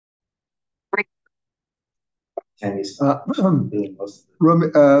Boker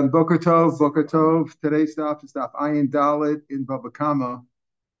Tov, Boker Tov. Today's stop is stop Ayin Dalit in Baba Kama,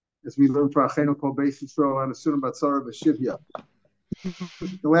 as we learn for Achenu Kol Beis Yisrael and Asurim Batzara B'Shivya.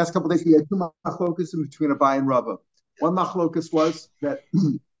 The last couple of days we had two machlokas in between Abai and Rava. One machlokas was that,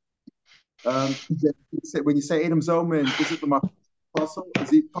 when you say Adam Zoman, is it the puzzle? Is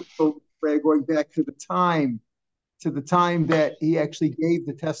he puzzle going back to the time that he actually gave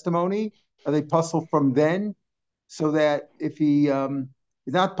the testimony? Are they puzzled from then? So that if he is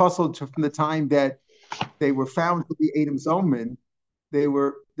not puzzled from the time that they were found to be Adam Zoman,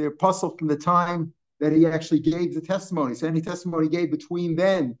 they're puzzled from the time that he actually gave the testimony. So any testimony he gave between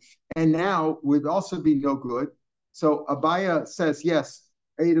then and now would also be no good. So Abaya says, yes,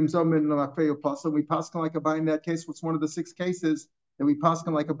 Adam Zoman Lamafreyo puzzle. We paskin like Abaya in that case. What's one of the 6 cases that we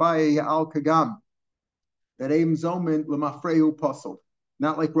paskin like Abaya Al Kagam? That Adam Zoman Lamafreyo puzzle.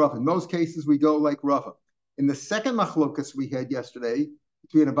 Not like Rava. In those cases, we go like Rava. In the second machlokas we had yesterday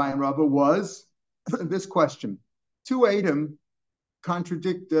between Abai and Rava was this question. 2 Adam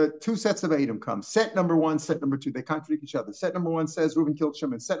contradict, 2 sets of Adam come. Set number 1, set number 2, they contradict each other. Set number 1 says Reuben killed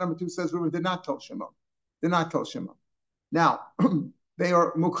Shimon. Set number 2 says Reuben did not kill Shimon. Now, they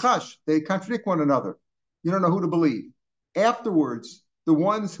are mukhash. They contradict one another. You don't know who to believe. Afterwards, the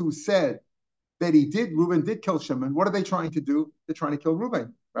ones who said that Reuben did kill Shimon, what are they trying to do? They're trying to kill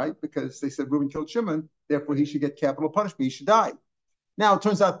Reuben, right? Because they said Reuben killed Shimon, therefore he should get capital punishment, he should die. Now, it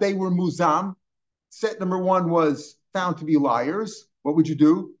turns out they were muzam. Set number 1 was found to be liars. What would you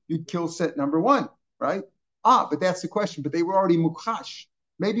do? You'd kill set number 1, right? But that's the question. But they were already mukhash.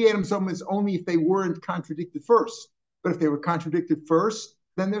 Maybe Adam Zoman is only if they weren't contradicted first. But if they were contradicted first,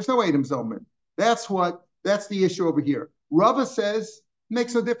 then there's no Adam Zoman. That's the issue over here. Rava says,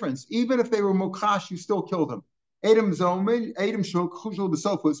 makes no difference. Even if they were mukhash, you still kill them. Adam Zoman, Adam Shushul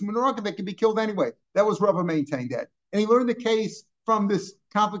B'Sofus, Minoraka, they could be killed anyway. That was Rava maintained that. And he learned the case from this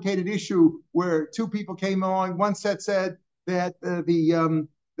complicated issue where 2 people came along. One set said that the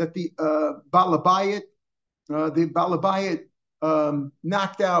Balabayit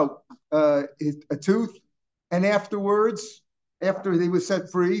knocked out a tooth, and afterwards, after he was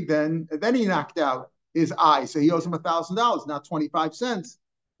set free, then he knocked out his eye. So he owes him $1,000, not 25 cents.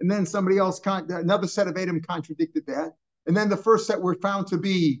 And then somebody else, another set of Adam contradicted that. And then the first set were found to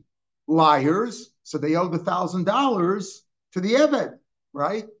be liars, so they owed the $1,000 to the Eved,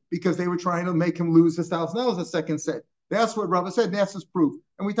 right? Because they were trying to make him lose his $1,000. The second set. That's what Rava said, and that's his proof.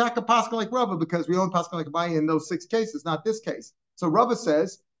 And we talk a pascha like Rava because we only pascha like Abaye in those 6 cases, not this case. So Rava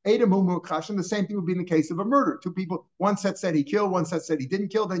says, Adam Mukhash, the same thing would be in the case of a murder. 2 people, one set said he killed, one set said he didn't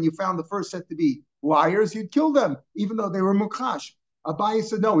kill. Then you found the first set to be liars, you'd kill them, even though they were Mukhash. Abaye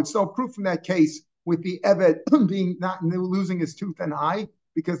said, no, it's no proof in that case with the Eved being not losing his tooth and eye,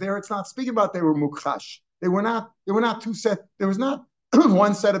 because there it's not speaking about they were Mukhash. They were not 2 sets. There was not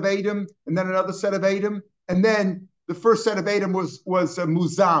one set of Adam and then another set of Adam, and then the first set of Adam was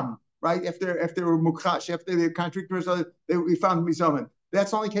muzam, right? If they were mukhash, after they contradicted, we found mizaman. That's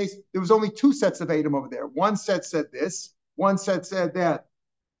the only case. There was only 2 sets of Adam over there. One set said this. One set said that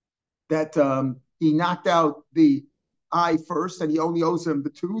he knocked out the eye first, and he only owes him the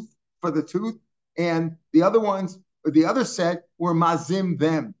tooth for the tooth. And the other set were mazim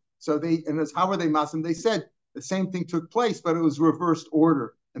them. So how were they mazim? They said the same thing took place, but it was reversed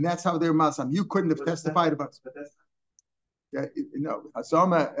order, and that's how they're mazim. You couldn't have testified about. No,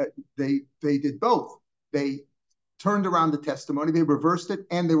 Hazama, they did both. They turned around the testimony, they reversed it,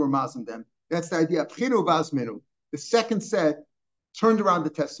 and they were mazim them. That's the idea. The second set turned around the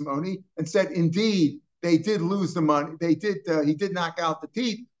testimony and said, indeed, they did lose the money. He did knock out the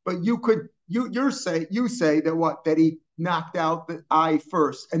teeth, but you say that he knocked out the eye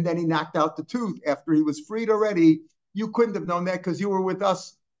first, and then he knocked out the tooth after he was freed already. You couldn't have known that because you were with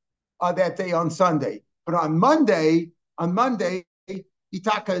us that day on Sunday. But on Monday, they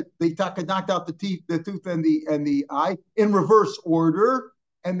knocked out the tooth and the eye in reverse order,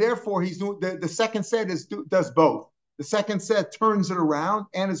 and therefore the second set does both. The second set turns it around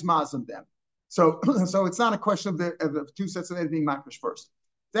and is mazim them. So it's not a question of the 2 sets of anything makrish first.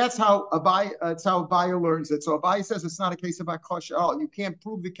 That's how Abaya learns it. So Abaya says it's not a case of akosh at all. You can't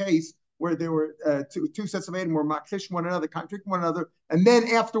prove the case where there were 2 sets of Adam were makrish one another, contradict one another, and then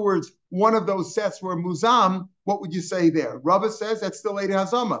afterwards one of those sets were muzam. What would you say there? Rava says that's still Eid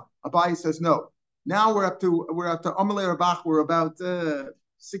Hazama. Abaye says no. Now we're up to Amalei Rabach. We're about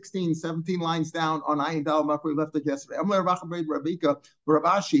 16, 17 lines down on Ayin Dal Mak. We left it yesterday. Amalei Rabach made Rabika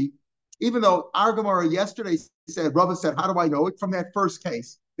Ravashi. Even though our Gemara yesterday said, Rava said, how do I know it? From that first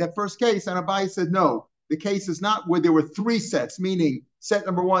case. And Abaye said no. The case is not where there were three sets, meaning set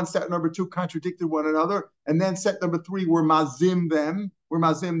number one, set number two contradicted one another, and then set number three were mazim them, were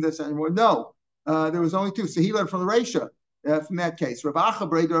mazim this and more. No, there was only two. So he learned from the Reisha from that case. Rav Acha,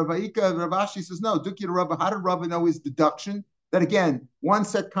 Breder, Rav Aika, Rav Ashi says, no, Duki to Rav, how did Rav know his deduction? That again, one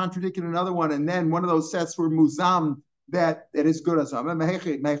set contradicted another one, and then one of those sets were muzam, that is good as It's from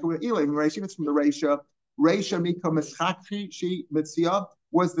the Reisha. Reisha Mika Meschakchi Shi Mitzia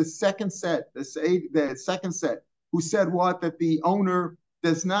was the second set, the second set, who said what? That the owner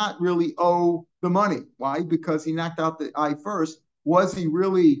does not really owe the money. Why? Because he knocked out the eye first. Was he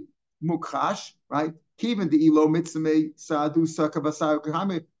really mukash, right? Even the ilo mitzvah sadu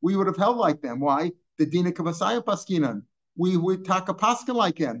sakavasayu, we would have held like them. Why? The dina kavasayu paskinan. We would taka paskin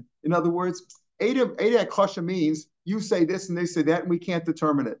like him. In other words, Eida Kosha means you say this and they say that, and we can't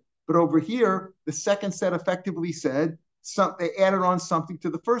determine it. But over here, the second set effectively said, they added on something to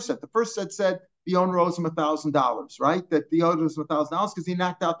the first set. The first set said the owner owes him $1,000, right? That the owner owes him $1,000 because he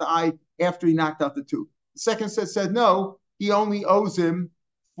knocked out the eye after he knocked out the tooth. The second set said, no, he only owes him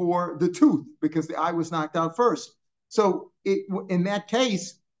for the tooth because the eye was knocked out first. So in that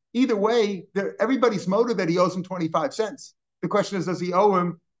case, either way, everybody's motive that he owes him 25 cents. The question is, does he owe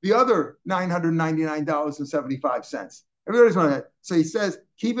him the other $999.75? Everybody's on that. So he says,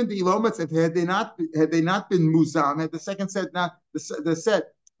 even the Ilomats, had they not been muzam, had the second set not the set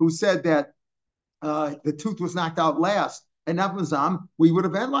who said that the tooth was knocked out last and not muzam, we would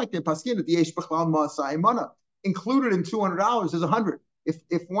have been like the paskin at the yesh b'chlal ma'asai mana. Included in $200 is $100.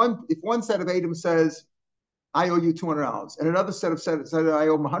 If one set of Adam says, I owe you $200, and another set of said I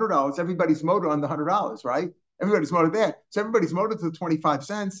owe him $100, everybody's motive on the $100, right? Everybody's motive there. So everybody's motive to the 25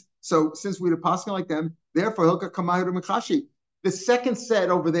 cents. So since we're the paskin like them, therefore Hilka Kamayu Mikashi. The second set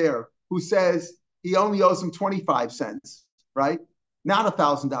over there who says he only owes him 25 cents, right? Not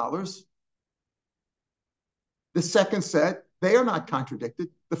 $1,000. The second set, they are not contradicted.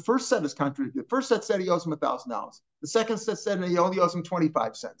 The first set is contradicted. The first set said he owes him $1,000. The second set said he only owes him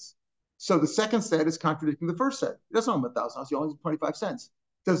 25 cents. So the second set is contradicting the first set. He doesn't owe him $1,000. He only owes him 25 cents.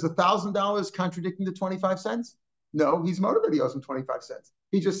 Does the $1,000 contradicting the 25 cents? No, he's motivated. He owes him 25 cents.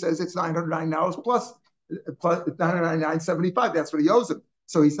 He just says it's $909 plus $999.75. That's what he owes him.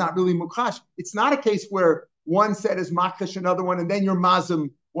 So he's not really mukash. It's not a case where one set is makash another one, and then you're mazim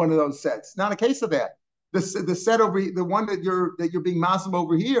one of those sets. Not a case of that. The set over the one that you're being mazim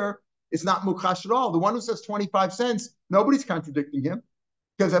over here is not mukash at all. The one who says 25 cents, nobody's contradicting him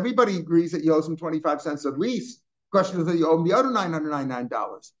because everybody agrees that he owes him 25 cents at least. The question is that you owe him the other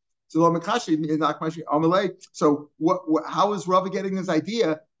 $999. So how is Rava getting this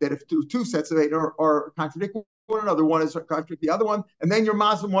idea that if two sets of eight are contradicting one another, one is contradicting the other one, and then you're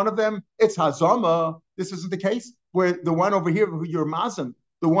mazim one of them, it's hazama. This isn't the case where the one over here who you're mazim,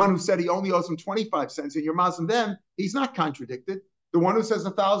 the one who said he only owes him 25 cents, and you're mazim them, he's not contradicted. The one who says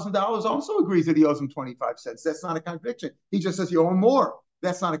 $1,000 also agrees that he owes him 25 cents. That's not a contradiction. He just says you owe him more.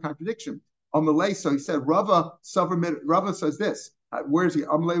 That's not a contradiction. On Malay, so he said Rava says this. Where is he?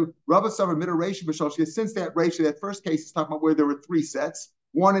 Rava Savar Middle Ratio B'Shosh. Since that ratio, that first case is talking about where there were three sets.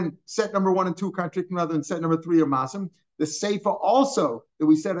 One in set number 1 and 2 contradict another, and set number 3 are masim. The Seifa also that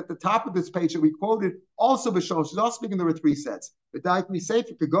we said at the top of this page that we quoted also B'Shosh is also speaking there were three sets. But Daikmi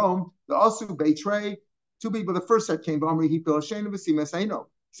Seifa Kagom the Asu Beitrei. Two people. The first set came. He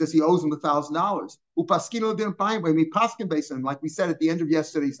says he owes him $1,000. Upaskino didn't buy him. We paskin based on, like we said at the end of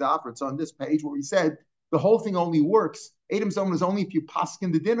yesterday's daf. It's on this page where we said the whole thing only works. Adam's own is only if you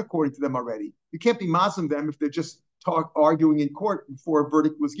paskin the din according to them already. You can't be mazim them if they're just arguing in court before a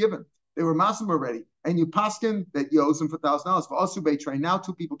verdict was given. They were mazim already, and you paskin that he owes him for $1,000. For also train. Now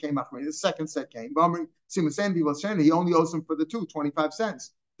two people came after me. The second set came. He only owes him for the 25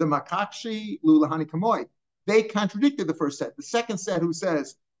 cents. The makakshi lulahani kamoy. They contradicted the first set. The second set who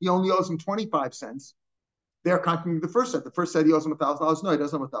says he only owes him 25 cents, they're contradicting the first set. The first set he owes him $1,000. No, he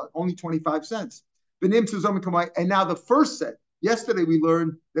doesn't owe $1,000. Only 25 cents. And now the first set. Yesterday we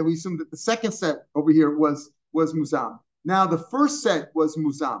learned that we assumed that the second set over here was muzam. Now the first set was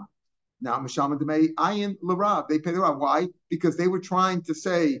muzam. Now Misham Demei Ayin Larav. They pay the Rav. Why? Because they were trying to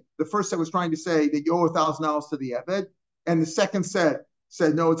say, the first set was trying to say that you owe $1,000 to the Eved, and the second set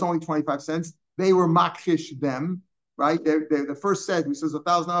said no, it's only 25 cents. They were makhish them, right? The first set who says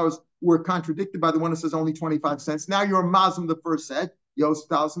 $1,000 were contradicted by the one that says only 25 cents. Now you're mazim the first set. He owes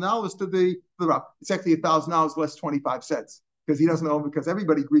 $1,000 to the Rav. It's actually $1,000 less 25 cents because he doesn't owe because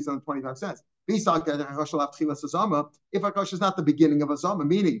everybody agrees on the 25 cents. If Akash is not the beginning of a Zama,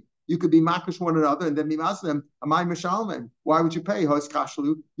 meaning you could be makish one another and then be Muslim, Amay Mishalman. Why would you pay?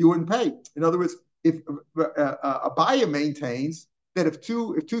 You wouldn't pay. In other words, if Abaya maintains that if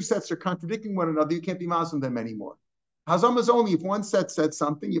two sets are contradicting one another, you can't be Muslim them anymore. Hazam is only if one set said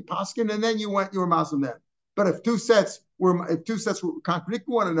something, you paskin, and then you were Muslim then. But if two sets were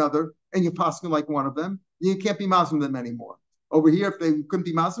contradicting one another and you paskin like one of them, you can't be Muslim them anymore. Over here, if they couldn't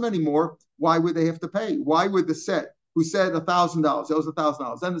be Muslim anymore, why would they have to pay? Why would the set who said $1,000 owes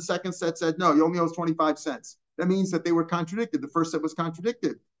 $1,000? Then the second set said, no, you only owes 25 cents. That means that they were contradicted. The first set was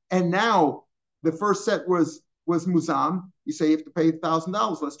contradicted. And now the first set was muzam. You say you have to pay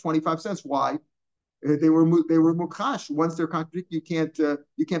 $1,000 less 25 cents. Why? They were mukash. Once they're contradicted, you can't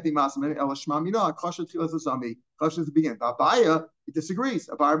be masam. El shmam yino. Klash zami. Klash is the beginning. Abaya, it disagrees.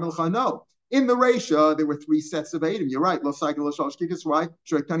 Abaya milcha, no. In the Reisha, there were three sets of Eidim. You're right. Lo cycle lo shalosh kikas. Why?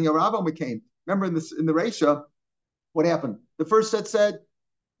 Shrektani Aravo McCain. Remember in the Reisha, what happened? The first set said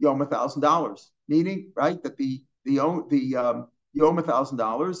you owe $1,000, meaning right that you owe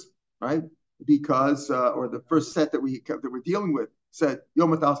 $1,000, right? Because or the first set that we're dealing with said you owe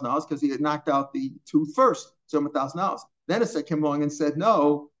 $1,000 because he had knocked out the tooth first, so $1,000. Then a set came along and said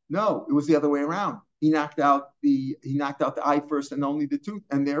no, it was the other way around. He knocked out the eye first and only the tooth,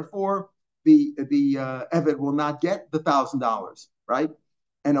 and therefore the Eved will not get the $1,000, right?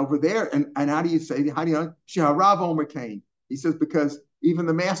 And over there, and how do you know? Sheharav Omer Cain. He says because even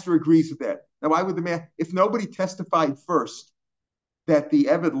the master agrees with that. Now, why would if nobody testified first that the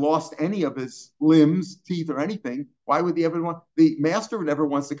Eved lost any of his limbs, teeth, or anything, why would the master never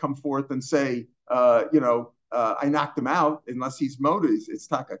wants to come forth and say, I knocked him out, unless he's moda. It's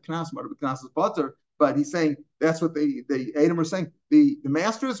taka knas, moda knas is butter. But he's saying that's what the Adam are saying. The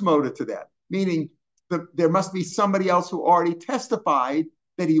master is moda to that, meaning there must be somebody else who already testified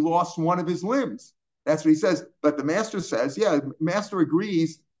that he lost one of his limbs. That's what he says. But the master says, master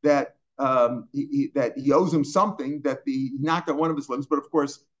agrees that he owes him something, that he knocked out one of his limbs. But of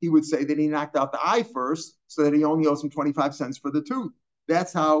course, he would say that he knocked out the eye first, so that he only owes him 25 cents for the tooth.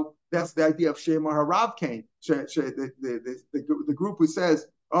 That's the idea of Shema Harav Cain. The group who says,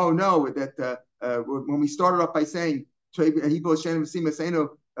 oh no, that when we started off by saying that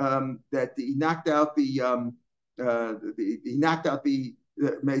he knocked out the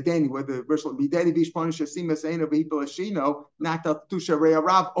Meidani, where the verse Meidani Bishpon Shasim Maseno Behipel Ashino knocked out the Tusha Rea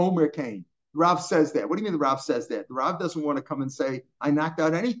Rav Omer Cain. Rav says that. What do you mean the Rav says that? The Rav doesn't want to come and say, I knocked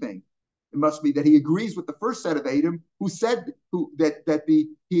out anything. It must be that he agrees with the first set of Adam who said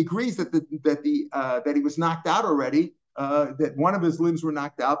he agrees that he was knocked out already, that one of his limbs were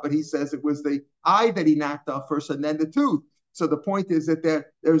knocked out, but he says it was the eye that he knocked out first and then the tooth. So the point is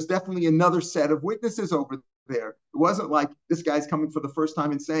that there's definitely another set of witnesses over there. It wasn't like this guy's coming for the first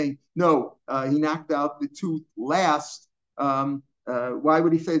time and saying, no, he knocked out the tooth last. Why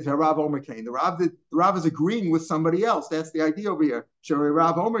would he say Rav Omer Cain? The Rav is agreeing with somebody else. That's the idea over here. Shari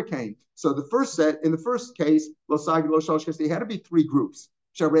Rav Omer Cain. So the first set, in the first case, they had to be three groups.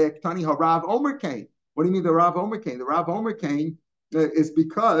 Shari Ktani Harav Omer Cain. What do you mean the Rav Omer Cain? The Rav Omer Cain is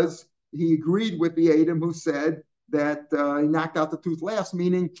because he agreed with the Adam who said that he knocked out the tooth last,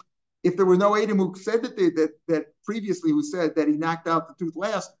 meaning if there were no Adam who said that previously who said that he knocked out the tooth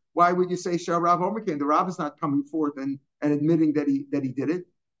last, why would you say Shah Rav Omer Cain? The Rav is not coming forth and admitting that he did it.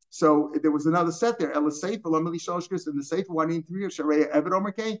 So there was another set there. In the Sefer, why didn't you hear Sharia Eved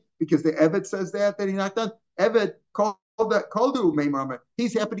Omer Cain? Because the Eved says that he knocked out. Eved called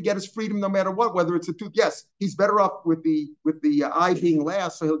he's happy to get his freedom no matter what, whether it's a tooth. Yes, he's better off with the eye being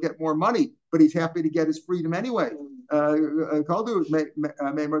last, so he'll get more money, but he's happy to get his freedom anyway. So you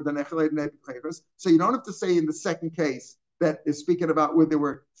don't have to say in the second case that is speaking about where there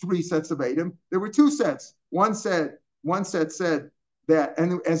were three sets of Adam. There were two sets. One set said that,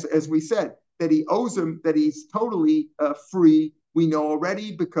 and as we said, that he owes him, that he's totally free. We know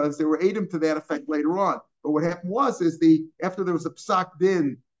already because there were Adam to that effect later on. But what happened is after there was a psak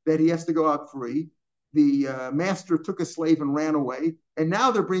din that he has to go out free, the master took a slave and ran away, and now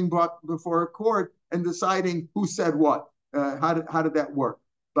they're being brought before a court and deciding who said what. How did that work?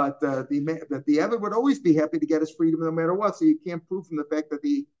 But the Eved would always be happy to get his freedom no matter what. So you can't prove from the fact that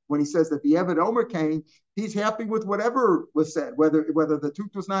when he says that the Eved Omer Cain, he's happy with whatever was said, whether the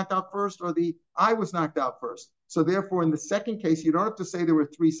tooth was knocked out first or the eye was knocked out first. So therefore, in the second case, you don't have to say there were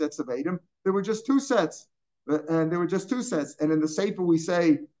three sets of Adam. There were just two sets. And in the Sefer we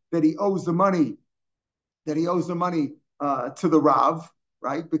say that he owes the money to the Rav,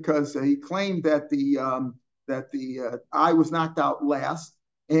 right? Because he claimed that the eye was knocked out last,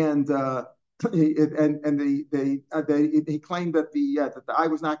 and he claimed that the eye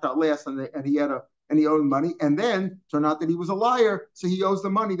was knocked out last, and he owed money, and then turned out that he was a liar, so he owes the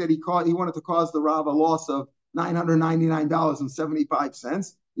money that he wanted to cause the Rav a loss of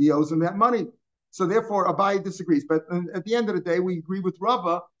 $999.75. He owes him that money. So therefore, Abai disagrees. But at the end of the day, we agree with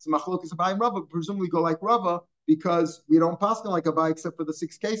Rava. So Machlok is Abai and Rava. Presumably go like Rava because we don't pass like Abai except for the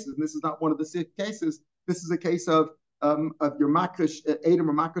 6 cases. And this is not one of the 6 cases. This is a case of your makrish, Adam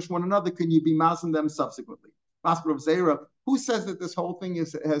or makrish one another. Can you be mazim them subsequently? Master of Zera. Who says that this whole thing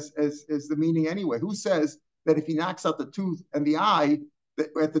is the meaning anyway? Who says that if he knocks out the tooth and the eye,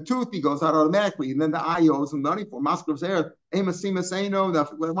 at the tooth he goes out automatically, and then the eye owes him money for Master of Zera? Why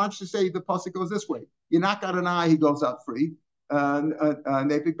don't you say the pasuk goes this way? You knock out an eye, he goes out free.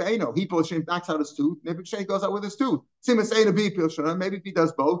 Nepik Beino. He knocks out his tooth. Nepik Shein goes out with his tooth. Maybe if he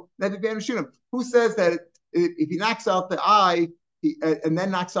does both, Nepik Beino. Who says that if he knocks out the eye and then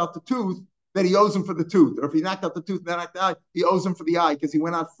knocks out the tooth, that he owes him for the tooth? Or if he knocked out the tooth and then knocked the eye, he owes him for the eye because he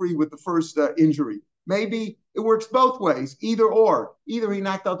went out free with the first injury. Maybe it works both ways, either or. Either he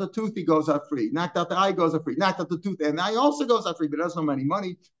knocked out the tooth, he goes out free. Knocked out the eye, goes out free. Knocked out the tooth, and the eye also goes out free, but doesn't have any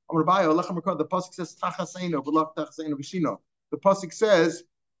money. The pasuk says tachaseno, the pasuk says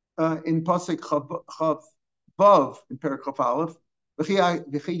in pasuk chav vav in Perek Chaf Aleph,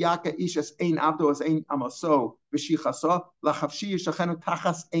 v'chi yaka ishas ein avdo as ein amaso v'shichasa lachavshi yishachenu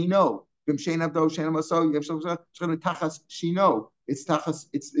tachas eino v'mshein avdo shein amaso yishachenu tachas shino. It's tachas.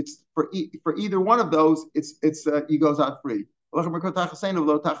 It's for either one of those. It's he goes out free.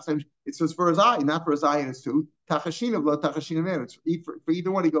 It says for his eye, not for his eye and his tooth. It's for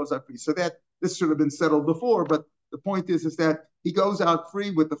either one he goes out free. So that this should have been settled before, but the point is that he goes out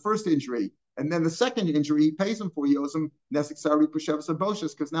free with the first injury, and then the second injury he pays him for. He owes him nesek pushevas and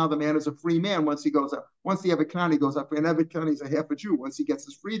boshes because now the man is a free man once he goes out. Once the Evet Knani goes out free, and Evet Knani is a half a Jew. Once he gets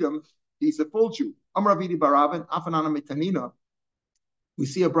his freedom, he's a full Jew. Amar Avidi Baravin Afanana Metanina. We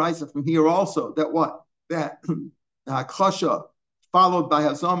see a brisa from here also that what? That Chasha followed by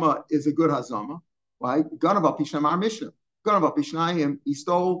Hazama is a good Hazama. Right? Ganav Pishnayim our Mishnah. Ganav Pishnayim, he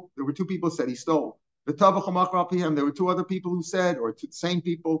stole. There were 2 people who said he stole. There were 2 other people who said, or 2 same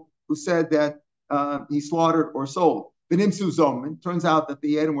people who said that he slaughtered or sold. Benimsu Zoman. Turns out that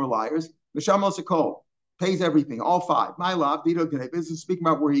the Edom were liars. Misham Osakol pays everything, all 5. My love, this is speaking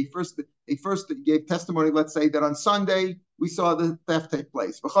about where he first gave testimony. Let's say that on Sunday we saw the theft take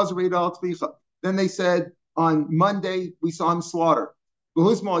place. Then they said on Monday we saw him slaughter.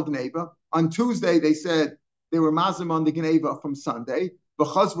 On Tuesday they said they were mazim on the Geneva from Sunday.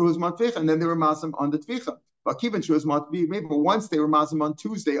 And then they were mazim on the tvicha. But once they were mazim on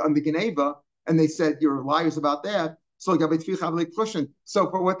Tuesday on the Geneva, and they said you're liars about that. So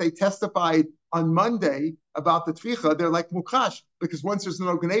for what they testified on Monday about the tvicha, they're like mukash, because once there's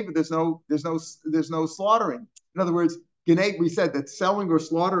no Geneva, there's no slaughtering. In other words, Geneva, we said that selling or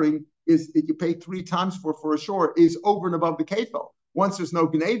slaughtering is that you pay 3 times for a shore is over and above the kefil. Once there's no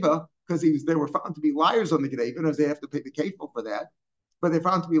Geneva, because they were found to be liars on the Geneva, as they have to pay the kefil for that. But they're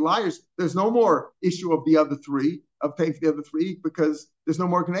found to be liars. There's no more issue of the other 3, of paying for the other 3, because there's no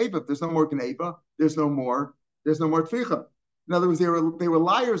more Geneva. If there's no more Geneva, there's no more tvicha. In other words, they were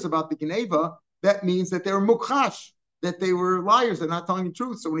liars about the Geneva. That means that they were mukhash, that they were liars. They're not telling the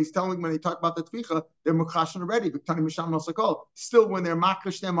truth. So when they talk about the tvicha, they're mukhash already. Still, when they're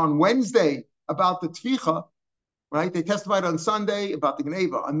makrish them on Wednesday about the tvicha, right? They testified on Sunday about the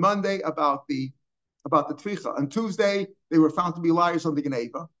Geneva. On Monday about the tvicha. On Tuesday, they were found to be liars on the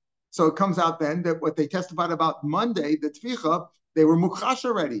Geneva. So it comes out then that what they testified about Monday, the tvicha, they were mukhash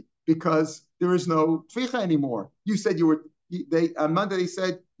already because there is no tvicha anymore. You said on Monday they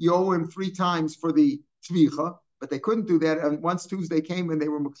said you owe him 3 times for the tvicha, but they couldn't do that. And once Tuesday came and they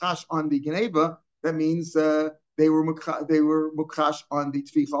were mukhash on the Geneva, that means they were mukhash on the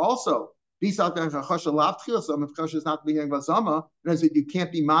tvicha also. If Chasha is not being Vazama, and as you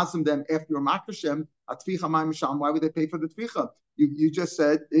can't be mazim them after you're makashem, why would they pay for the tvicha? You just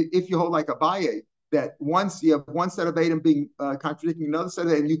said, if you hold like Abaye, that once you have one set of Edom being contradicting another set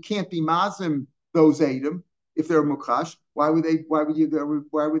of Edom, you can't be mazim those Edom if they're mukash. Why would they be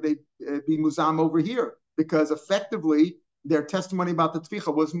muzam over here? Because effectively their testimony about the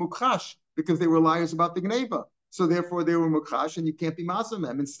tvicha was mukash because they were liars about the Geneva. So therefore they were mukash, and you can't be mazim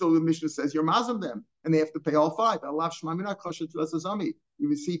them. And still the Mishnah says you're mazim them, and they have to pay all 5.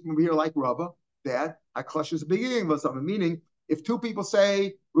 You see from here like Rava that haklash is a beginning of a meaning. If 2 people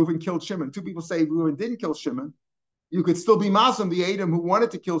say Reuven killed Shimon, 2 people say Reuven didn't kill Shimon, you could still be mazim the Edom who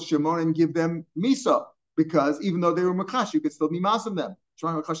wanted to kill Shimon and give them misa, because even though they were mukash, you could still be mazim them.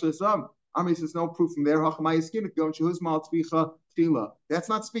 Ami says no proof from there. That's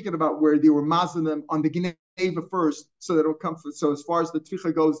not speaking about where they were mazim them on the Geneva first, so that it'll come. So as far as the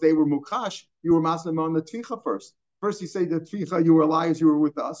tvicha goes, they were mukash. You were mazim them on the tvicha first. First, you say the tvicha, you were liars, you were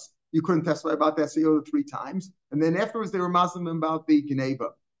with us. You couldn't testify about that, so you owed it 3 times. And then afterwards, they were mazim them about the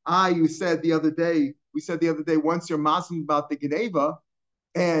Geneva. you said the other day, once you're Muslim about the Geneva,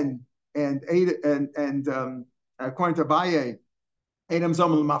 and according to Abaye, Adam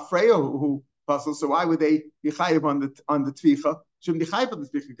Zomel Mafreo who puzzles. So why would they be chayiv on the tvicha? Shouldn't be chayiv on the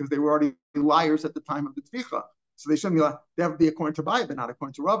tvicha because they were already liars at the time of the tvicha. So they shouldn't be like that would be according to Abaye, but not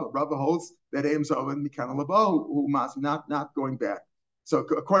according to Rava. Rava holds that Adam Zomel and Mikana Labo who mas not going back. So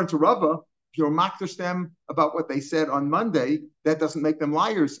according to Rava, if you're makdash them about what they said on Monday, that doesn't make them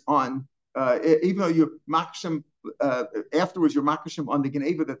liars on even though you're makdash them afterwards, you're makdash them on the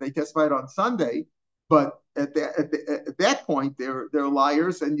Geneva that they testified on Sunday. But at that point, they're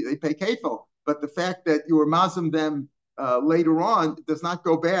liars and they pay kefil. But the fact that you were mazim them later on doesn't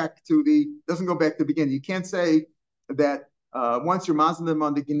go back to the beginning. You can't say that once you're mazim them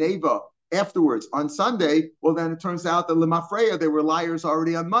on the Geneva afterwards on Sunday, well then it turns out that lemafreya they were liars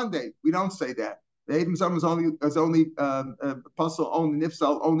already on Monday. We don't say that. The Edom Zom is only apostle only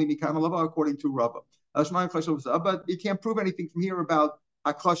nifsal only mikana lava according to Rava. But you can't prove anything from here about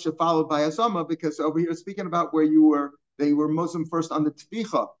Haklasha followed by Azama, because over here speaking about where they were Muslim first on the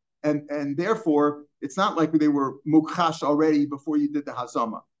Tvicha, and therefore it's not like they were Mukhash already before you did the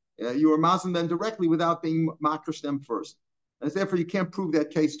Hazama. You were Muslim them directly without being Makrash them first. And therefore you can't prove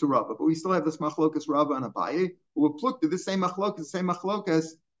that case to Rava. But we still have this Machlokas Rava and Abaye, who will pluk to the same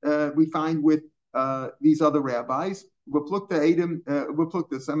Machlokas we find with these other rabbis. We'll pluk to Adam, we'll pluk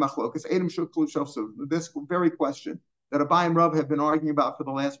the same Machlokas, Adam Shuklu Shofsu. This very question that Abaye and Rav have been arguing about for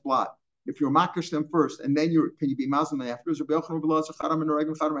the last blot. If you're makish them first, and then can you be Muslim afterwards?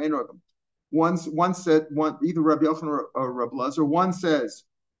 One said either Rabbi Yochanan or Rabbi Lazar. One says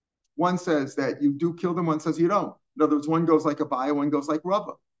that you do kill them. One says you don't. In other words, one goes like Abaye, one goes like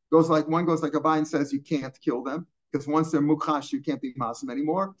Rava. One goes like Abaye and says you can't kill them because once they're mukhash, you can't be Muslim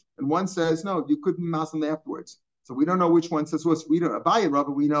anymore. And one says no, you could be Muslim afterwards. So we don't know which one says what. We don't Abaye and Rava.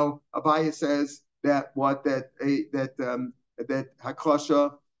 We know Abaye says that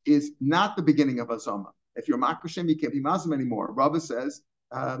Haklasha is not the beginning of Azama. If you're Makrashim, you can't be Muslim anymore. Rava says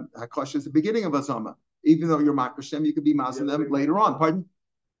Haklasha is the beginning of Azama. Even though you're Makrashim, you could be Muslim them later on. Pardon?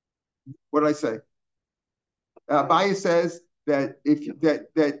 What did I say? Abaye says that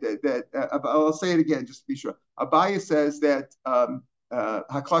I'll say it again just to be sure. Abaye says that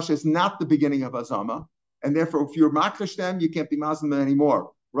Haklasha is not the beginning of Azama, and therefore if you're Makrash them, you can't be Muslim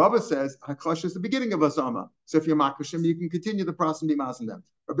anymore. Rava says Haklash is the beginning of Azama. So if you're Makrashim, you can continue the process and be Mazim them.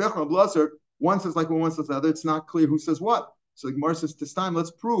 Rabbi Yochanan Blazer, one says like one, one says the other. It's not clear who says what. So the Gemara says this time, let's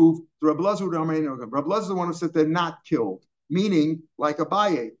prove the Rabbi Blazer Rabbi Blazer is the one who said they're not killed, meaning like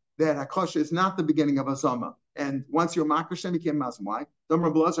Abaye, that Haklash is not the beginning of Azama. And once you're Makrashim, you can't Mazim. Why?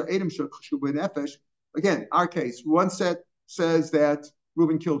 Rabbi Blazer Adam Nefesh. Again, our case, one set says that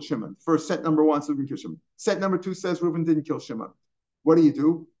Reuben killed Shimon. First set number one says Reuben killed Shimon. Set number two says Reuben didn't kill Shimon. What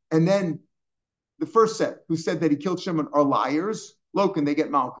do? And then the first set who said that he killed Shimon are liars. Loken, they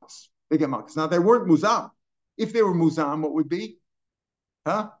get Malchus. Now, they weren't Muzam. If they were Muzam, what would be?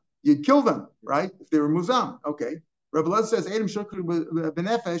 You'd kill them, right? If they were Muzam. Okay. Rabbi Lezer says, Adam Shukri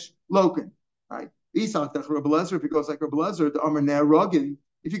Benefesh, Loken. Right? Isaac, Rabbi Lezer, if he goes like Rabbi Lezer, the Amar Nerogin,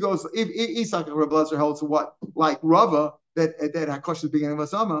 if Isaac, Rabbi Lezer holds what? Like Rava, that Hakosh is the beginning of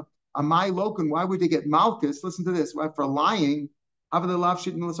Asama, Amai Loken, why would they get Malchus? Listen to this, right? For lying.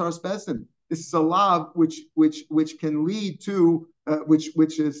 This is a lav which can lead to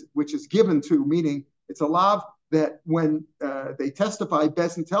which is given to, meaning it's a lav that when they testify,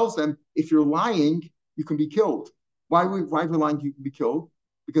 Bezdin tells them if you're lying, you can be killed. Why are you lying? You can be killed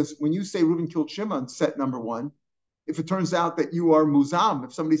because when you say Reuben killed Shimon, set number one, if it turns out that you are muzam,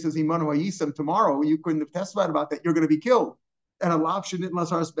 if somebody says Imanu Hayisam tomorrow, you couldn't have testified about that, you're going to be killed. And a lav shouldn't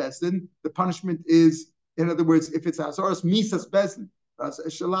lazaras Bezdin. The punishment is. In other words, if it's Azoras Misas Bezdin,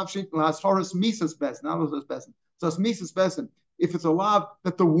 Azoras Misas Bezdin, not Azoras Bezdin. So it's Misas Bezdin. If it's a lav,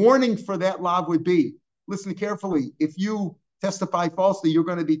 that the warning for that lav would be, listen carefully, if you testify falsely, you're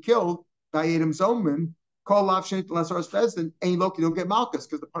going to be killed by Adam Zoman, call lav Shenit Azoras Bezdin, ain't look, you don't get Malchus,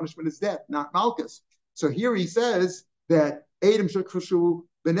 because the punishment is death, not Malchus. So here he says that Adam Shekhrushu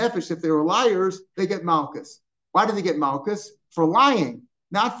Benefesh, if they were liars, they get Malchus. Why do they get Malchus? For lying.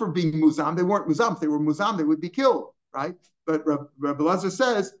 Not for being muzam. They weren't muzam. If they were muzam, they would be killed, right? But Rabbi Lezer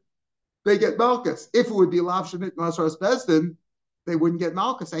says they get Malchus. If it would be lav shenit masaras bezdin, they wouldn't get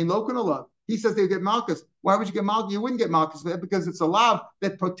Malchus. Ain't loken a lav. He says they would get Malchus. Why would you get Malchus? You wouldn't get Malchus because it's a lav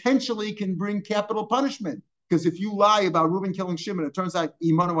that potentially can bring capital punishment. Because if you lie about Reuben killing Shimon, it turns out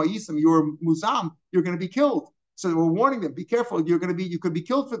Imanu Ayisim, you're muzam, you're going to be killed. So we're warning them, be careful. You could be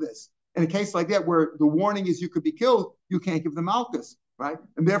killed for this. In a case like that, where the warning is you could be killed, you can't give them Malchus. Right?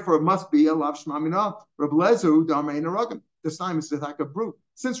 And therefore it must be a lav shmamina, Rabbi Lezu, Darmein Aragim. This time it's like a brute.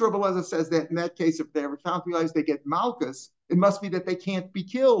 Since Rabbi Elazar says that in that case, if they ever realize they get malchus, it must be that they can't be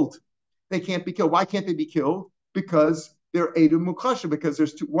killed. They can't be killed. Why can't they be killed? Because they're Edom Mukasha, because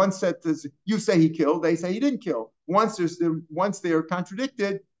there's two, one set says you say he killed, they say he didn't kill. Once they're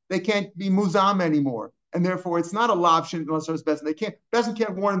contradicted, they can't be muzam anymore. And therefore it's not a lobshin unless there's Bezin. Bezin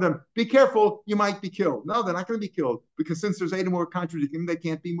can't warn them, be careful, you might be killed. No, they're not going to be killed, because since there's Edom who are contradicting, they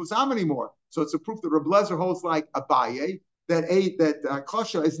can't be muzam anymore. So it's a proof that Reb Lezer holds like Abaye, that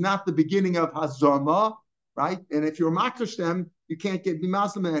kasha is not the beginning of hazama, right? And if you're makish them, you can't be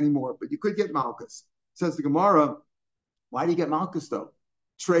Muslim anymore, but you could get malchus. Says the Gemara, why do you get malchus though?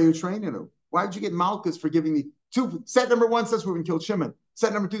 Treyu traininu. Why did you get malchus for giving the two? Set number one says we're going to kill Shimon.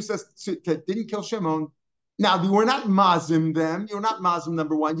 Set number two says didn't kill Shimon. Now you were not mazim them. You're not mazim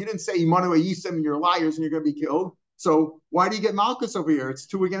number one. You didn't say Imanu Yisim and you're liars and you're going to be killed. So why do you get malchus over here? It's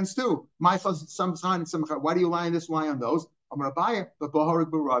 2 against 2. Why do you lie on this? Lie on those? I'm going to buy it. But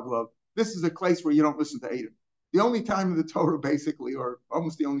this is a place where you don't listen to Edom. The only time in the Torah, basically, or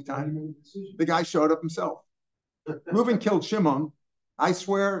almost the only time, the guy showed up himself. Reuben killed Shimon. I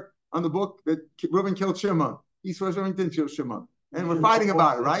swear on the book that Reuben killed Shimon. He swears Reuben didn't kill Shimon. And we're fighting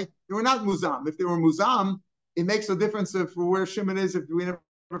about it, right? They were not Muzam. If they were Muzam, it makes no difference if where Shimon is, if we never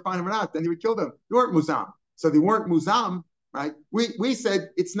find him or not, then he would kill them. They weren't Muzam. So they weren't Muzam, right? We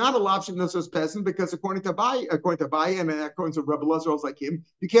said it's not a lobship Nosos peasant because according to Abai and according to Rebbe Lazarus like him,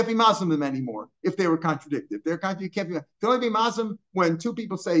 you can't be Muslim them anymore if they were contradicted. If they're contradicted, you can't be. You can only be Muslim when two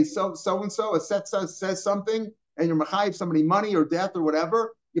people say so and so. A set says something, and you're machayiv somebody money or death or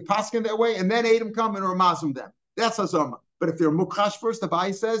whatever. You paskin that way, and then Edom come and are Muslim them. That's Hazama. But if they're Mukhash first,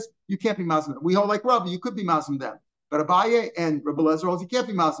 Abai says you can't be Muslim them. We hold like Rabbi, you could be Muslim them, but Abaye and Rebbe Lazarus, you can't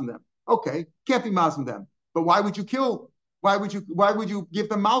be Muslim them. Okay, can't be Muslim them. But why would you kill? Why would you give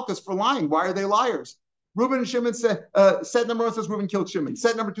them malchus for lying? Why are they liars? Reuben and Shimon said, set number one says Reuben killed Shimon.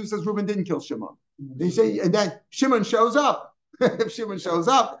 Set number two says Reuben didn't kill Shimon. They say, and then Shimon shows up. If Shimon shows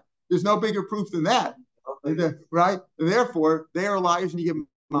up, there's no bigger proof than that. Right? Therefore, they are liars and you give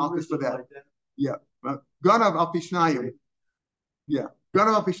malchus for that. Yeah. Ganav al pishnayim. Yeah.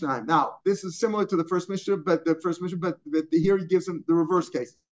 Ganav al pishnayim. Now, this is similar to the first Mishnah, but here he gives them the reverse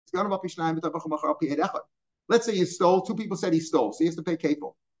case. Ganav al pishnayim Let's say he stole. 2 people said he stole, so he has to pay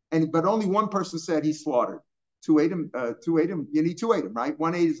kefil. But only 1 person said he slaughtered. 2 Edom. You need 2 Edom, right?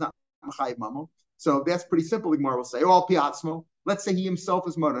 1 Edom is not machayiv mamo. So that's pretty simple. The Gemara will say, "Oh, piatzmo." Let's say he himself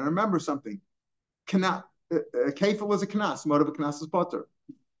is murdered. And remember something: kefil is a knas. Motive of knas is potter.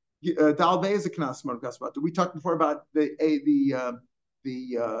 Dalvei is a knas. Motive of knas potter. We talked before about the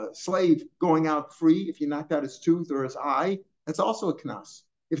slave going out free if you knocked out his tooth or his eye. That's also a knas.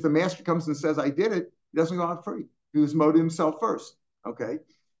 If the master comes and says, "I did it," he doesn't go out free. He was motive himself first. Okay.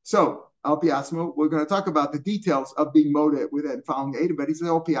 So Al Piasmo, we're going to talk about the details of being motive with and following Edom. But he says,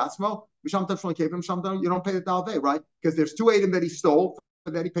 Al Piasmo, you don't pay the Dalvei, right? Because there's 2 Edom that he stole,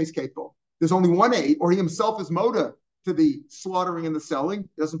 but then he pays kefil. There's only 1 Edom, or he himself is motive to the slaughtering and the selling.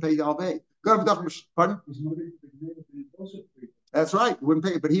 He doesn't pay Dalvei. Pardon? That's right. He wouldn't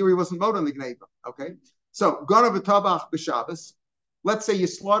pay it, but here he wasn't motive in the Gneva. Okay. So Ganav Tabach b'Shabbos. Let's say you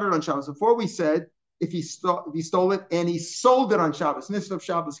slaughtered on Shabbos. Before we said, if he stole it and he sold it on Shabbos, Nisr of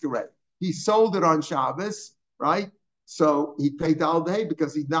Shabbos Gered. He sold it on Shabbos, right? So he paid Dalvei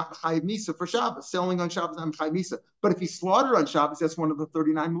because he's not Chayiv Misa for Shabbos. Selling on Shabbos, not Chayiv Misa. But if he slaughtered on Shabbos, that's one of the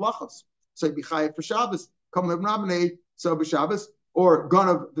 39 melachos. So he'd be Chayiv for Shabbos. Come Lev so b'Shabbos, or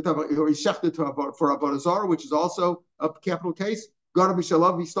Ganav, or he shechted for Avodah Zarah, which is also a capital case. Ganav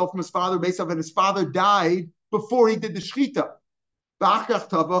b'Shalav, he stole from his father, and his father died before he did the Shechita.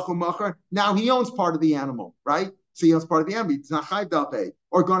 Now he owns part of the animal, right? So he owns part of the animal. It's not chayv dalvei.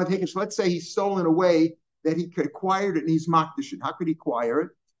 Or going to take it. Let's say he's stolen in a way that he could acquire it and he's makdish it. How could he acquire it?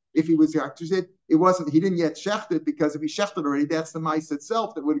 If he was makdish it wasn't. He didn't yet shecht it because if he shechted already, that's the mice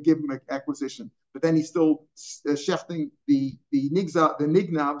itself that would have given him an acquisition. But then he's still shechting the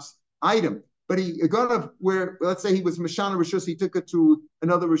nignav's item. But he gonna where let's say he was Mashana Rishus, he took it to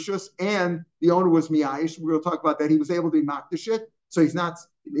another Rishus, and the owner was Miyayish. We're going to talk about that. He was able to be makdish it. So he's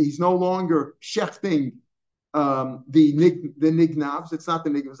no longer shechting the nignavs. It's not the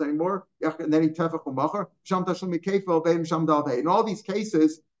nignavs anymore. And then he tefach u'macher sham tashlim mikefel beim sham dalvei. In all these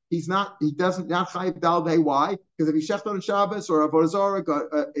cases, he doesn't chayiv dalvei. Why? Because if he shechted on Shabbos or Avodah Zarah,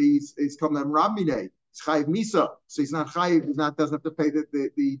 he's coming on Rabminei. It's chayiv misa, so he's not chayiv. Doesn't have to pay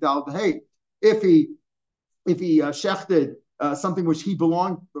the dalvei. If he shechted something which he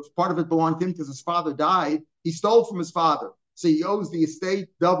belonged, part of it belonged to him because his father died. He stole from his father. So he owes the estate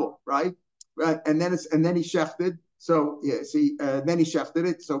double, right? And then he shechted. So then he shechted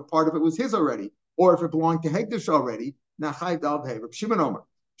it. So part of it was his already. Or if it belonged to Hegdish already, Nachayiv dal v'hei. Reb Shimon Omer.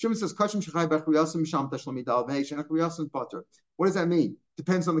 Shimon says, Kashim shechai b'chriyasim misham tashlami dal v'hei, shenach riyasim potter. What does that mean?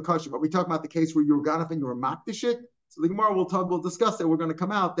 Depends on the kashim. Are we talking about the case where you were ganaf and you were makdishit? So the Gemara we'll discuss that. We're going to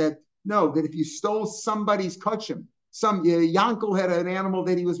come out that no, that if you stole somebody's kashim, some Yankel had an animal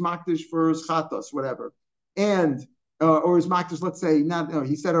that he was makdish for his chatos, whatever, and or his makdish, let's say,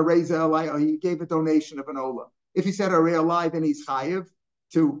 he said a reza alai, or he gave a donation of an ola. If he said a rei alai, then he's chayiv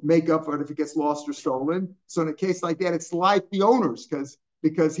to make up for it if it gets lost or stolen. So in a case like that, it's like the owners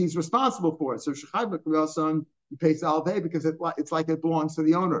because he's responsible for it. So shechayv l'kriyasam, he pays alvei because it's like it belongs to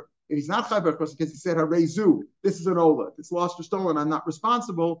the owner. If he's not chayv because he said harezu, this is an ola. If it's lost or stolen, I'm not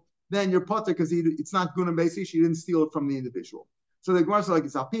responsible. Then you're potter because it's not guna basish. She didn't steal it from the individual. So the Gemara is like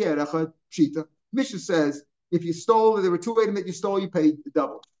it's alpiyah echad pshita. Mishnah says if you stole, there were two aidim that you stole, you paid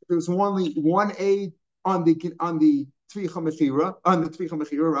double. If there was only one aid on the tvicha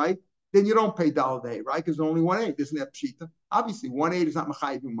mechira, right? Then you don't pay dal day, right? Because there's only one aid. Isn't that pshita? Obviously, one aid is not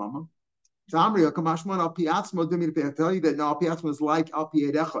machayiv umama. So Amri Kamashman al piatzmo dimi to tell you that no al piatzmo is like al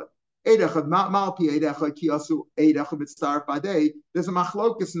piyed echad. There's a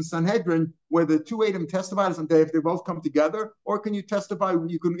machlokus in Sanhedrin where the two Adam testified on day if they both come together, or can you testify?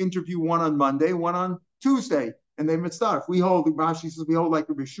 You can interview one on Monday, one on Tuesday, and they mitzvah. We hold, Rashi says, we hold like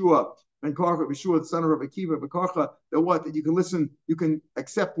Rabbi Shua and Korcha, Rabbi Shua, the son of Rabbi Akiva, Korcha, that you can listen, you can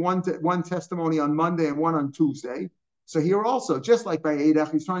accept one testimony on Monday and one on Tuesday. So here also, just like by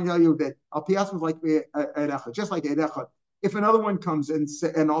Eidach, he's trying to tell you that Al Pias was like Eidach, just like Eidach. If another one comes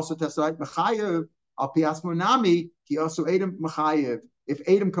and also testifies, Mechayev Al Pias Monami, he also Adam Mechayev. If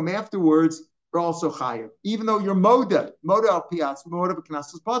Adam come afterwards, you're also Chayev. Even though you're Moda Al Pias, Moda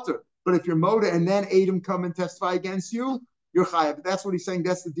B'Knas is Potter. But if you're Moda and then Adam come and testify against you, you're Chayev. But that's what he's saying.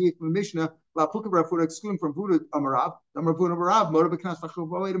 That's the deal from the Mishnah. La Pukav Rafuda excluding from Buddha Amarav, Amarav Amarav, Moda B'Knas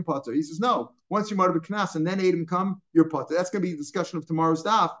Vachuvo Adam Potter. He says no. Once you're Moda B'Knas and then Adam come, you're Potter. That's going to be the discussion of tomorrow's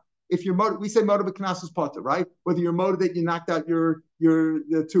daf. If you're motive, we say motive b'knas is potter, right? Whether you're motive that you knocked out your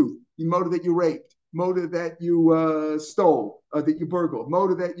tooth, you motive that you raped, motive that you stole, that you burgled,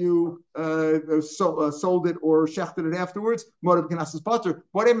 motive that you sold it or shechted it afterwards, motive b'knas is potter.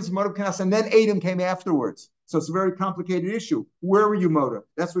 What happens to motive b'knas and then Adam came afterwards? So it's a very complicated issue. Where were you motive?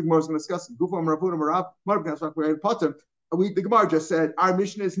 That's what Gemara is going to discuss. Gufam Ravuna Marav, motive b'knas potter. The Gemara just said our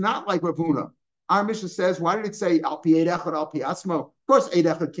mission is not like Ravuna. Our Mishnah says, why did it say al pi eidechad al pi asmo? Of course,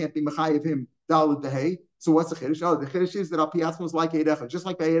 eidechad can't be mechayev him daled dehei. So what's the chiddush? Oh, the chiddush is that al pi asmo is like eidechad. Just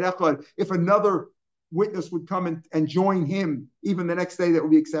like by eidechad, if another witness would come and join him, even the next day, that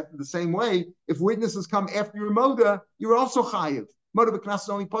would be accepted the same way. If witnesses come after your moda, you're also chayev. Moda b'knas is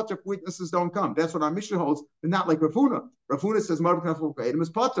only potter if witnesses don't come. That's what our Mishnah holds, but not like Rafuna. Rafuna says moda b'knas is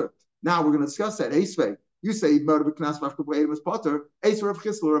potter. Now we're going to discuss that. Esvei. You say motive b'knas v'achkav is potter. Eisur of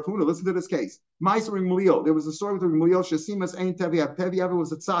Chisler of Huna. Listen to this case. Meiser in Gamliel. There was a story with Gamliel. Shesimas ein Teviav. Teviav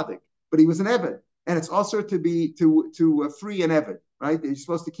was a tzaddik, but he was an eved, and it's also to free an eved. Right? You're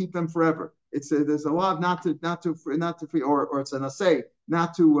supposed to keep them forever. There's a law of not to free, or it's an assay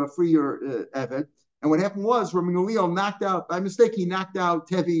not to free your eved. And what happened was Rabbi Gamliel knocked out by mistake. He knocked out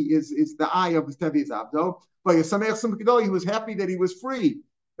Tevi is the eye of his Tevi's abdo. But he was happy that he was free.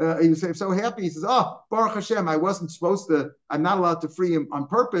 He was so happy. He says, "Oh, Baruch Hashem! I'm not allowed to free him on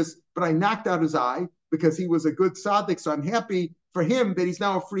purpose, but I knocked out his eye because he was a good tzaddik. So I'm happy for him that he's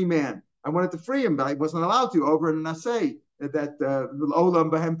now a free man. I wanted to free him, but I wasn't allowed to. Over in Nasei, that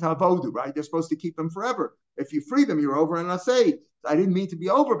Olam Bahem Tavodu, right? They're supposed to keep them forever. If you free them, you're over in Nasei. I didn't mean to be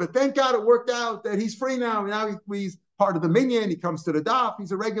over, but thank God it worked out that he's free now. Now he's part of the minyan. He comes to the daf.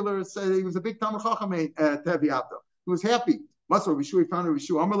 He's a regular. He was a big Talmud Chacham Tevi Abdo. He was happy." He found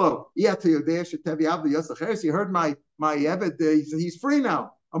Rishu Amalo. He heard my Eved. He said he's free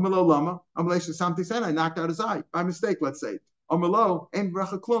now. Amalo Lama. Amalesha something said I knocked out his eye by mistake. Let's say Amalo and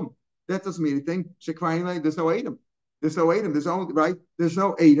Bracha Klum. That doesn't mean anything. There's no Adam. There's no Adam. There's only right. There's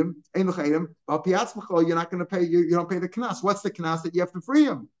no Adam. Ain't no Adam. You're not going to pay. You don't pay the knas. What's the knas that you have to free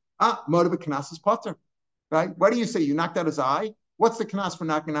him? Motive knas is potter. Right. What do you say? You knocked out his eye. What's the knas for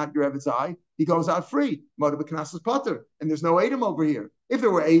knocking out your Eved's eye? He goes out free. Motive knas is potter, and there's no Adam over here. If there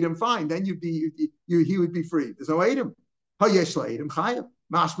were Adam, fine. Then he would be free. There's no Adam. Hayesh Adam chayav.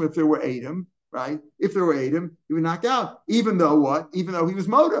 Mashma, if there were Adam, right? If there were Adam, he would knock out. Even though what? Even though he was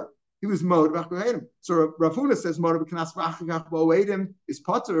motive. He was motive Adam. So Rafuna says motive knas Adam is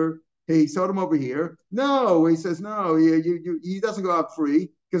potter. He sold him over here. No, he says no. He doesn't go out free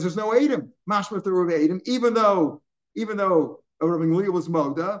because there's no Adam. Mashma, if there were Adam, even though Rabbi Gamliel was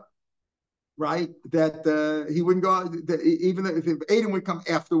moda, right? That he wouldn't go out. Even if Adam would come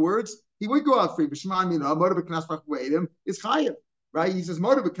afterwards, he would go out free. But Shema moda b'knas Adam is chayav, right? He says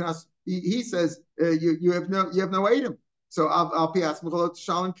moda b'knas. He says you have no Adam. So I'll be asking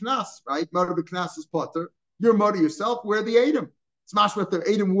Shalom Knas, right? Motor Knas is Potter. You're motor yourself. We're the Adam. Smash if the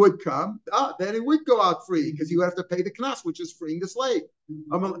Adam would come, then it would go out free because you have to pay the Knas, which is freeing the slave.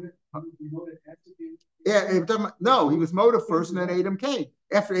 No, he was motor first, and then Adam came.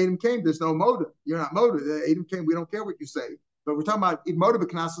 After Adam came, there's no motor. You're not motor. Adam came. We don't care what you say. But we're talking about if motor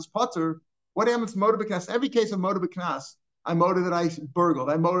Knas is Potter. What happens to motor Knas? Every case of motor Knas, I motor that I burgled,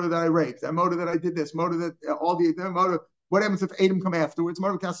 I motor that I raped, I motor that I did this, motor that all the motor. What happens if Adam come afterwards?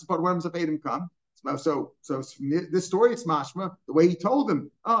 Motor Knas is Potter. What happens if Adam come? So this story is mashma. The way he told them,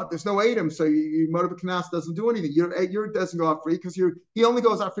 there's no Adam, so you motor Knas doesn't do anything. Your doesn't go out free because he only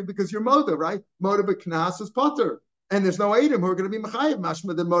goes out free because you're motor, right? Motor Knas is Potter, and there's no Adam who are going to be mechayev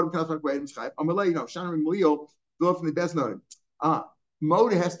mashma. Then motor Knas like Adam mechayev. I'm gonna let you know. Shannon Leo go from the beznodim.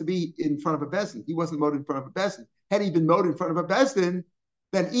 Motor has to be in front of a bezdin. He wasn't motor in front of a bezdin. Had he been motor in front of a bezdin,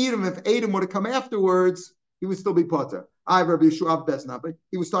 then even if Adam would have come afterwards, he would still be Potter. I Rabbi Yeshua Bezna, but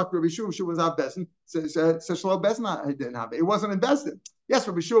he was talking to Rabbi Yeshua. Yeshua was Av Bezin. Says Shlomo Bezna didn't have it. It wasn't in Bezin. Yes,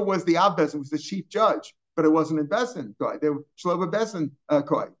 Rabbi Yeshua was the Av Bezin, was the chief judge, but it wasn't in Bezin. Shlomo Bezin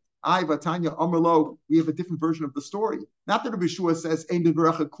koi. I Vatanya Amrlo. We have a different version of the story. Not that Rabbi Yeshua says Ein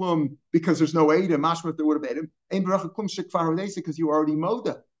Beracha Klum because there's no Adam. Mashma if there would have Adam. Ein Beracha Klum Shekfar Hodesa because you already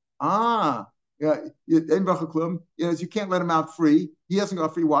moda. Yeah, you can't let him out free. He doesn't go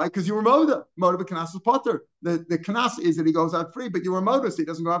out free. Why? Because you were moda. Moda b'kanas is potter. The kanas is that he goes out free, but you were moda, so he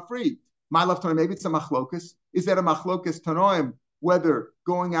doesn't go out free. My love Tanoim, maybe it's a machlokas. Is that a machlokas Tanoim? Whether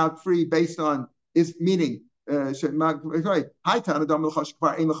going out free based on is meaning the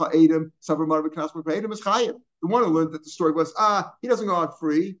one who learned that the story was he doesn't go out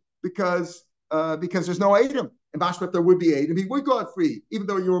free because there's no Adam. And Mashma, there would be Adam, he would go out free, even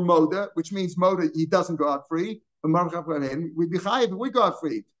though you were Moda, which means Moda, he doesn't go out free. We'd be Chayiv, he would go out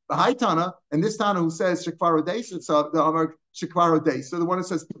free. The High Tana, and this Tana who says Shekvar Odesa, so the Amar Shekvar Odesa, so the one who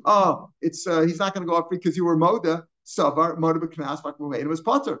says, it's he's not going to go out free because you were Moda, Savar, Moda B'Knas, Bakmuvadim was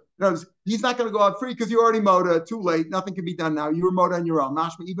Potter. He's not going to go out free because you're already Moda, too late, nothing can be done now. You were Moda on your own.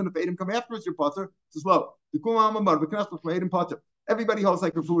 Mashma, even if Adam come afterwards, you're Potter, it's low. The Kumama Moda B'Knas, Bakmuvadim Potter. Everybody holds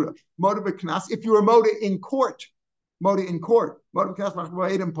like a Fuda. Moda B'Knas, if you were Moda in court, Moda B'Knas,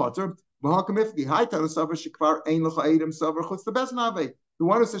 Bakmuvadim Potter. The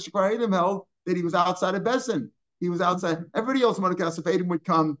one who says Shekvar Adam held that he was outside of Besin. He was outside. Everybody else, if Adam would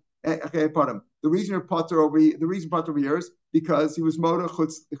come, the reason Potter over here is because he was Moda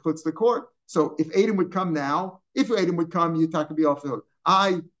chutz the court. So if Adam would come now, you talk to be off the hook.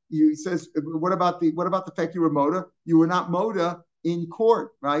 He says, what about the fact you were Moda? You were not Moda in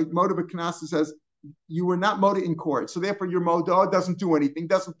court, right? Moda B'Knas says, you were not moda in court, so therefore your moda doesn't do anything,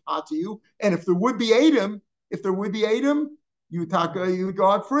 doesn't pot to you. And if there would be Adam, you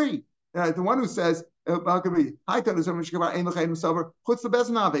go out free. The one who says he was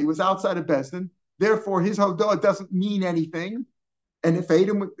outside of Bezdin, therefore his hoda doesn't mean anything. And if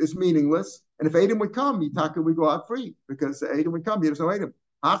Adam is meaningless, and if Adam would come, Yitaka would go out free because Adam would come. There's no Adam.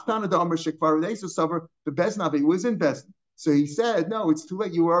 The Bezdin was in Bezdin. So he said, no, it's too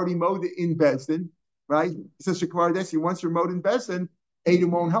late. You were already mowed in Bezdin, right? He says, Shekvar Desi, once you're mowed in Bezdin,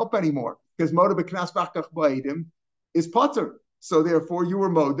 Adam won't help anymore because Moda B'Knas B'Kach B'Adam is Potter. So therefore, you were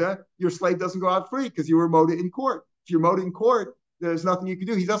Moda, your slave doesn't go out free because you were Moda in court. If you're Moda in court, there's nothing you can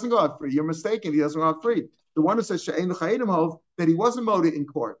do. He doesn't go out free. You're mistaken. He doesn't go out free. The one who says She'ein L'Cha'edam holds that he wasn't Moda in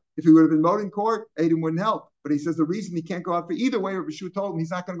court. If he would have been Moda in court, Adam wouldn't help. But he says the reason he can't go out free, either way, Rabbi Yeshua told him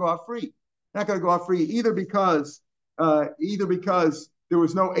he's not going to go out free. Not going to go out free either because there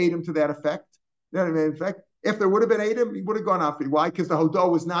was no Adam to that effect. In fact, if there would have been Adam, he would have gone out free. Why? Because the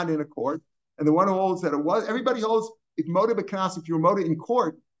Hodah was not in a court. And the one who holds that it was, everybody holds, if Moda B'Knas, if you're Moda in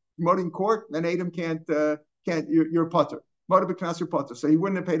court, then Adam can't, you're Potter. Moda B'Knas, you're Potter. So he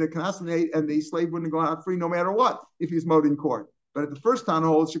wouldn't have paid a Knas and the slave wouldn't have gone out free no matter what if he's Moda in court. But at the first time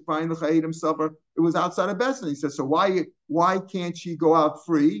holds, Shekvar L'Cha'edam Savar, it was outside of Bezdin. He says, so why can't she go out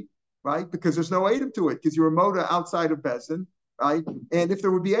free? Right? Because there's no Adam to it, because you're a moda outside of Bezdin, right? And if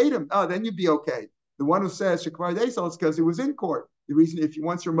there would be Adam, then you'd be okay. The one who says Shekvar Deisel is because it was in court. The reason,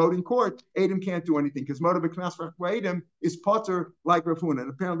 once you're moda in court, Adam can't do anything, because moda B'Knas Adam is Potter like Rav Huna.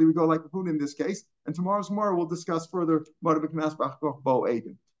 And apparently we go like Rav Huna in this case. And tomorrow we'll discuss further moda B'Knas Bo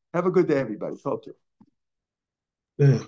Adam. Have a good day, everybody. Talk to you.